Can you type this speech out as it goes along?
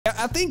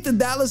I think the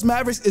Dallas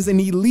Mavericks is an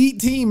elite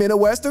team in the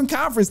Western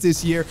Conference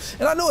this year.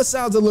 And I know it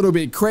sounds a little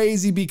bit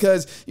crazy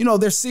because, you know,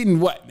 they're sitting,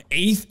 what,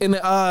 8th in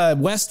the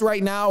West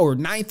right now or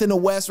 9th in the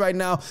West right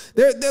now.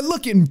 They're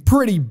looking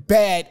pretty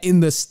bad in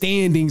the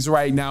standings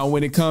right now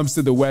when it comes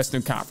to the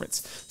Western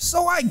Conference.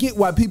 So I get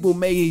why people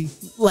may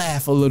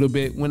laugh a little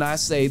bit when I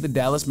say the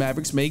Dallas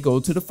Mavericks may go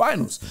to the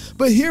finals.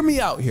 But hear me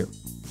out here.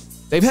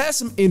 They've had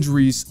some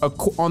injuries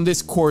on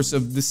this course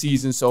of the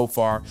season so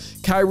far.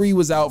 Kyrie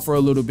was out for a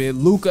little bit.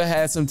 Luka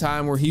had some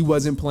time where he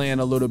wasn't playing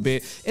a little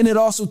bit. And it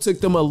also took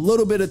them a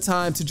little bit of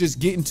time to just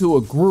get into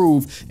a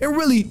groove and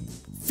really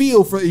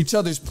feel for each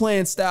other's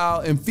playing style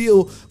and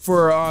feel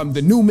for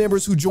the new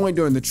members who joined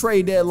during the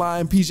trade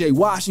deadline, PJ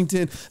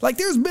Washington. Like,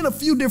 there's been a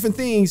few different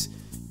things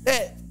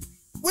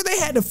where they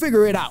had to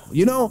figure it out,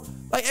 you know?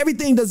 Like,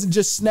 everything doesn't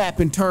just snap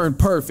and turn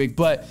perfect.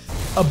 But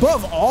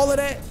above all of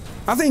that,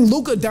 I think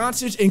Luka,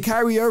 Doncic, and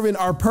Kyrie Irving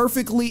are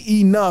perfectly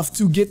enough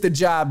to get the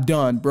job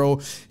done, bro.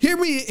 Hear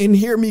me and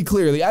hear me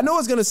clearly. I know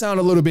it's going to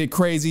sound a little bit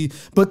crazy,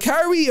 but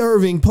Kyrie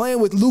Irving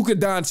playing with Luka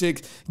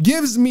Doncic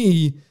gives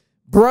me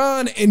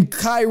Bron and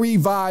Kyrie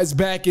vibes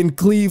back in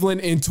Cleveland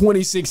in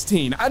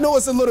 2016. I know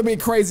it's a little bit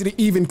crazy to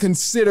even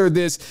consider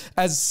this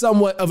as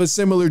somewhat of a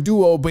similar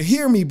duo, but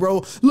hear me,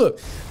 bro.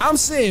 Look, I'm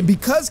saying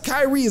because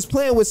Kyrie is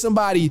playing with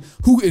somebody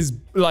who is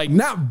like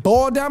not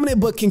ball dominant,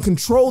 but can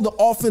control the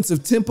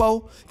offensive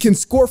tempo, can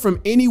score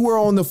from anywhere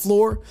on the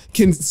floor,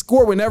 can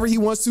score whenever he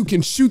wants to,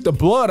 can shoot the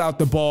blood out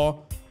the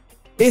ball.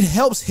 It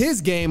helps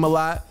his game a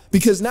lot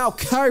because now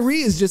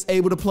Kyrie is just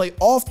able to play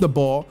off the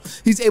ball.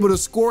 He's able to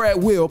score at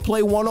will,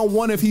 play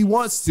one-on-one if he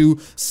wants to,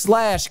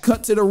 slash,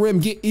 cut to the rim,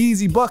 get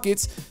easy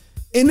buckets.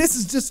 And this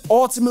is just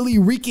ultimately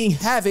wreaking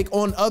havoc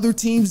on other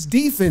teams'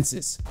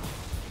 defenses.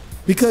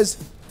 Because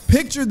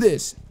picture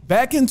this.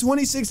 Back in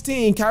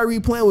 2016, Kyrie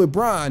playing with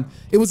Bron,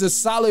 it was a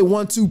solid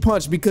 1-2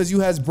 punch because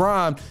you had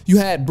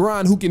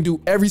Bron who can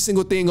do every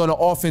single thing on the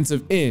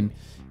offensive end.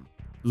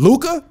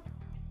 Luka?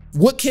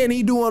 What can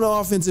he do on the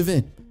offensive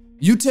end?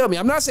 You tell me.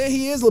 I'm not saying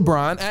he is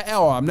LeBron at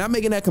all. I'm not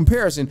making that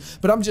comparison,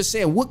 but I'm just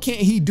saying, what can't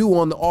he do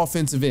on the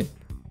offensive end?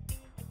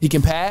 He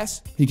can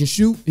pass, he can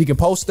shoot, he can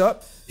post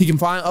up, he can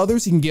find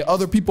others, he can get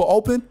other people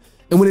open.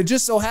 And when it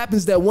just so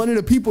happens that one of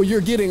the people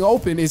you're getting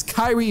open is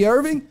Kyrie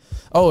Irving,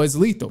 oh, it's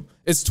lethal.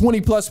 It's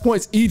 20+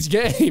 points each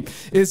game.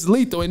 It's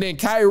lethal. And then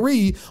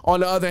Kyrie, on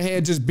the other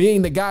hand, just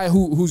being the guy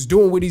who's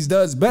doing what he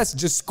does best,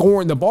 just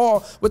scoring the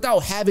ball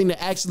without having to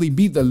actually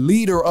be the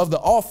leader of the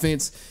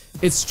offense.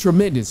 It's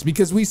tremendous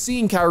because we've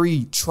seen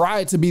Kyrie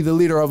try to be the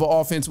leader of an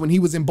offense when he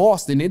was in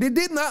Boston, and it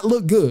did not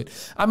look good.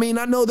 I mean,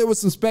 I know there was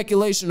some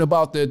speculation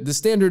about the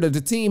standard of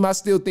the team. I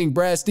still think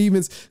Brad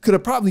Stevens could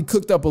have probably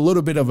cooked up a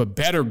little bit of a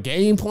better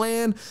game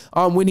plan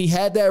when he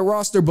had that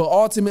roster, but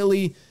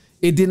ultimately,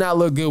 it did not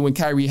look good when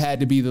Kyrie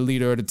had to be the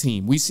leader of the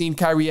team. We've seen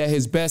Kyrie at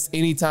his best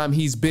anytime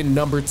he's been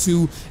number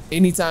 2,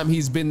 anytime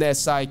he's been that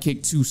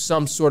sidekick to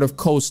some sort of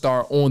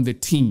co-star on the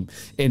team.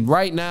 And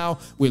right now,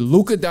 with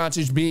Luka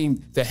Doncic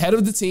being the head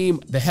of the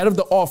team, the head of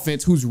the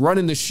offense, who's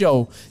running the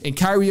show, and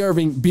Kyrie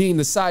Irving being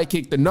the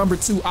sidekick, the number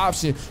 2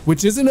 option,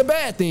 which isn't a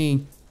bad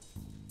thing,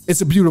 it's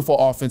a beautiful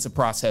offensive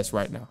process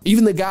right now.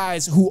 Even the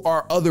guys who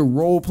are other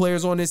role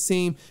players on this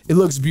team, it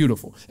looks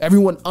beautiful.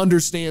 Everyone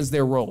understands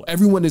their role.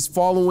 Everyone is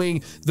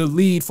following the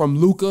lead from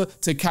Luka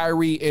to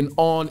Kyrie and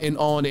on and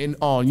on and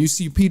on. You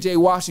see PJ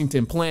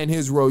Washington playing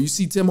his role. You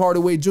see Tim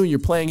Hardaway Jr.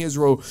 playing his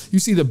role. You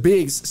see the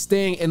bigs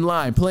staying in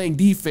line, playing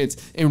defense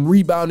and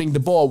rebounding the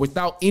ball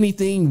without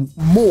anything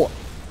more.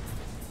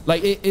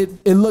 Like,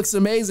 it looks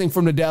amazing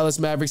from the Dallas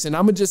Mavericks. And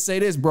I'm going to just say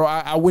this, bro.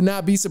 I would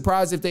not be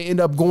surprised if they end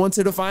up going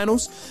to the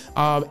finals.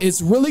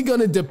 It's really going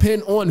to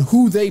depend on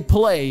who they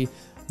play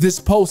this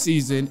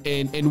postseason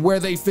and where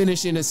they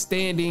finish in the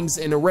standings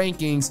and the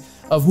rankings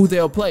of who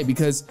they'll play.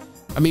 Because,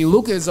 I mean,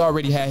 Luka has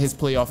already had his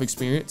playoff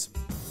experience.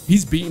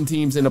 He's beaten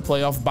teams in the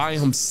playoff by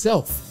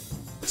himself.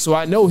 So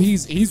I know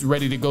he's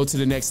ready to go to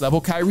the next level.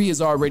 Kyrie has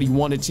already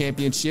won a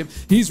championship.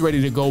 He's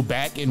ready to go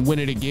back and win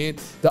it again.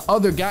 The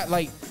other guy,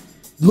 like,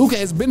 Luka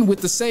has been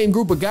with the same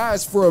group of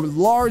guys for a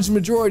large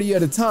majority of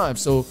the time.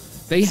 So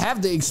they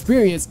have the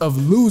experience of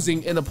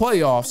losing in the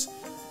playoffs.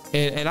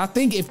 And I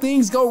think if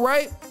things go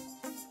right,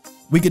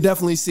 we could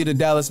definitely see the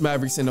Dallas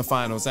Mavericks in the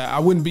finals. I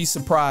wouldn't be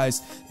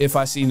surprised if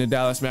I seen the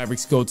Dallas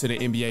Mavericks go to the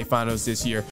NBA finals this year.